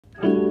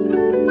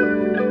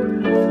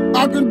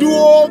I can do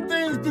all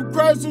things through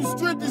Christ who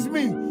strengthens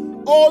me.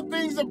 All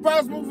things are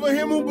possible for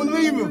him who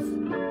believeth.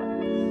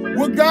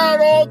 With God,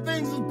 all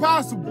things is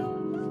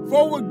possible.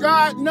 For with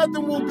God,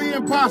 nothing will be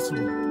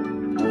impossible.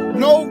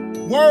 No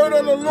word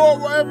of the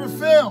Lord will ever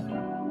fail.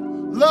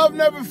 Love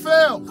never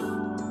fails.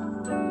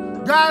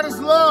 God is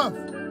love.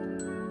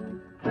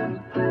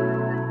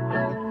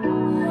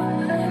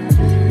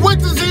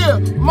 Winter's here.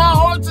 My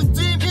heart's a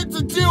dean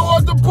into deal.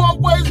 Hard to part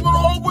ways with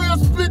all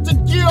wheels split the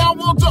gear. I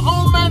want to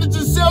own, manage,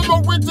 and sell.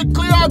 No rent to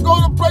clear. I go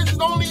to places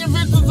only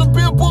inventors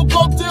appear. Pull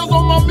coattails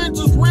on my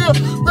mentors real.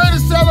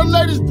 Greatest seller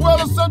ladies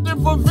dwell or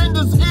something for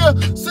vendors here.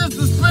 Since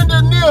the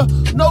splendor near.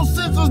 No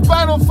senses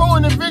battle for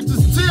an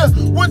adventure's tear.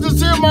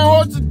 Winter's here. My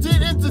heart's a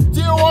dean into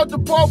deal. Hard to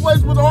part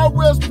ways with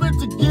hardware split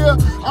the gear.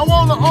 I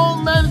want to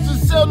own, manage, and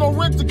sell. No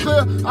rent to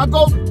clear. I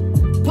go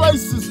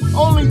places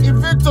only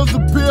inventors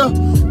appear.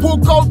 Pull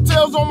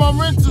coattails on my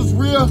renters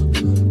real.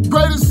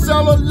 Greatest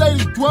seller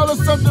ladies dwell or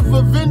something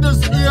for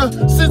vendors here.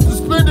 Since the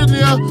splendor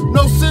near,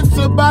 no sense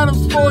of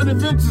bottoms for an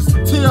inventor's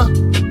tear.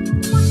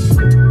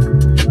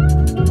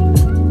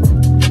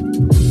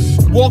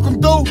 Walk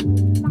them through.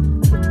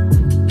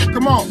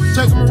 Come on,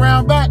 take them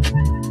around back.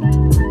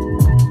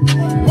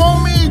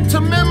 Want me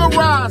to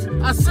memorize,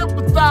 I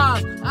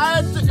sympathize. I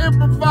had to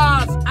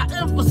improvise, I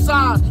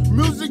emphasize.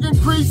 Music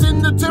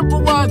increasing the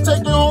temporize,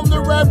 taking home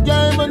the rap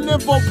game and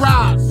info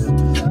prize.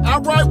 I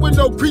write with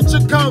no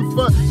creature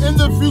comfort. In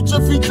the future,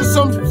 feature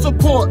some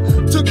support.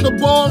 Took the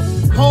ball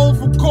home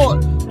from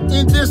court.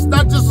 In this,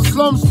 not just a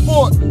slum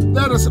sport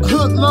that is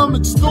hoodlum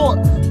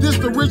extort. This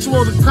the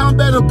ritual to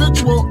combat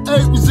habitual,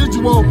 aid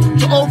residual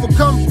to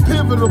overcome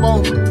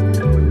pivotal.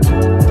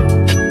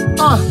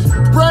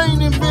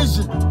 Brain and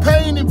vision,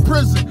 pain in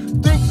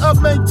prison. Think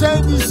up,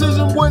 maintain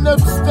decision, went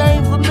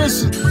abstain for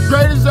mission.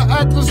 Greatest of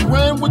actors,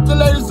 ran with the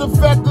latest of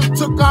factors.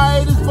 Took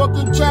hiatus,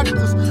 fucking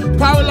tractors.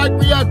 Power like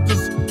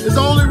reactors, it's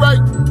only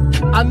right.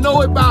 I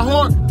know it by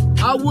heart.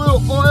 I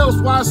will, or else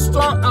why I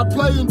start. I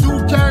play and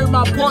do carry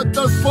my part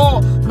thus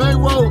far. Main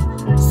road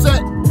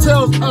set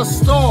tells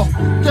us star.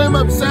 Came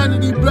up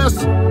sanity, blessed,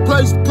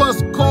 place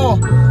plus call.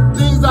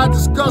 Things I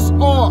discuss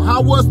all.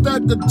 How was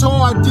that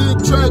guitar? I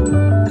did track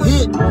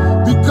hit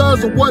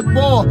because of what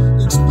ball.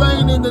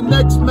 Explain in the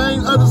next main,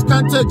 others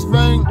context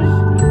vein.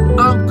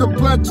 I'm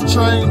complex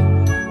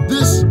train.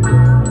 This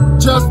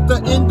just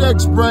the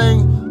index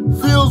brain.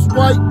 Feels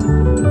right,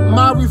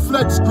 my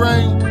reflex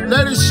grain.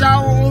 Let it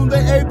shower on the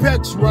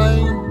apex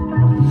rain.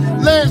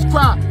 Lands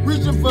cry,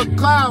 reaching for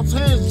clouds,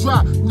 hands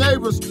dry.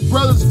 Neighbors,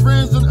 brothers,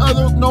 friends, and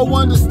others, no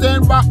one to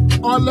stand by.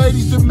 Our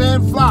ladies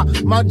demand fly.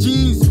 My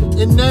G's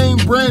in name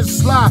brands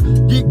sly.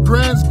 Get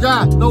grands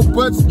got, no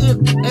buts, if,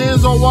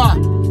 ands, or why.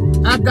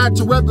 I got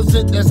to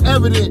represent, that's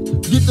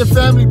evident. Get the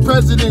family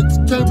presidents,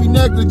 can't be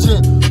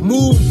negligent.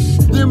 Move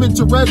them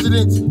into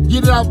residence,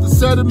 get it out the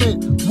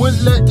sediment.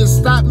 Wouldn't let it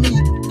stop me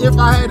if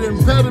I had an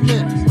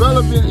impediment.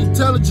 Relevant,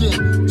 intelligent,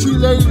 treat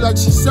lady like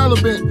she's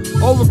celibate.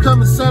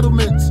 Overcoming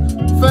settlements,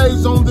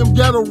 phase on them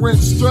ghetto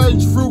rents.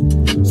 Strange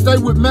fruit, stay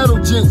with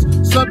metal gents.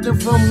 Something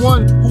from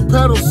one who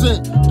pedal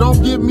scent.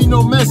 Don't give me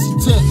no messy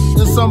tent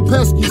in some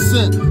pesky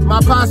scent.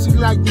 My posse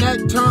like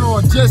Nat Turner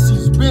or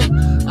Jesse's Bent.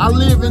 I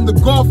live in the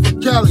Gulf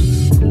of Cali,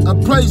 a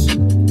place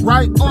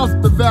right off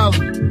the valley.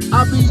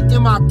 I be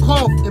in my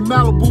cough in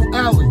Malibu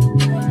Alley.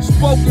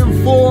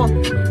 Spoken for,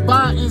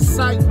 by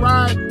insight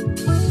ride.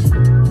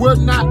 Will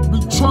not be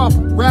Trump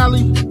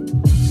rally.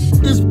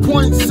 It's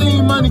point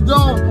seen, money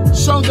gone.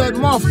 Show that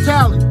moth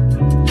tally.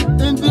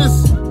 In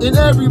this, in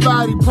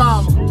everybody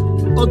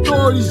problem.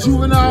 Authorities,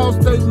 juveniles,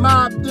 they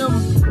mob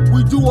them.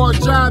 We do our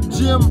job,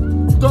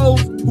 Jim.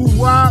 Those who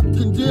rob,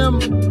 condemn,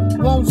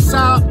 won't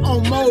side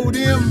on mold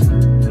them.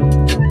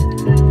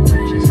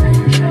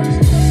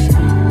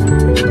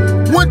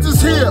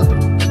 Winter's here.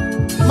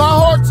 My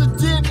heart's a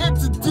dent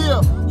into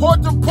deal.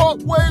 Hard to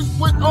part ways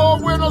with all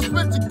where no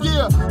split to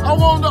gear. I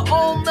want to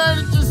own,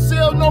 manage, and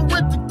sell, no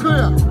rent to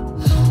clear.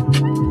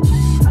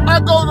 I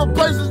go to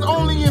places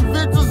only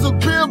inventors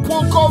appear.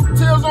 Pull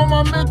coattails on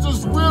my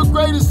mentors. Real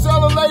greatest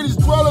seller ladies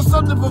dwell or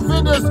something for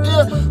vendors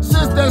here.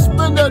 Since that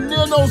spender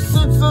near no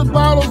sense of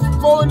bottles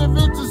for an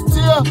inventor's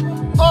tear.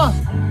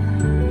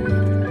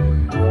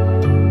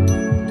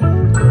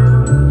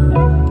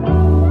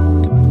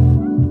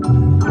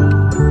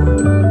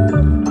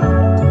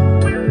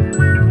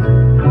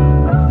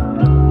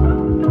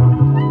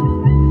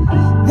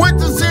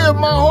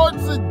 My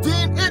heart's a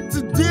dean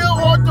into deal.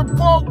 Hard to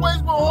part ways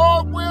with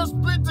hardware,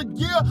 split to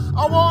gear.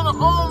 I want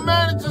to own,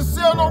 manage, and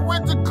sell, no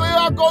rent to clear.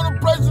 I go to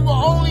places where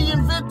only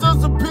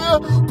inventors appear.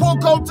 Pull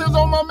coattails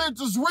on my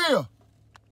mentors real.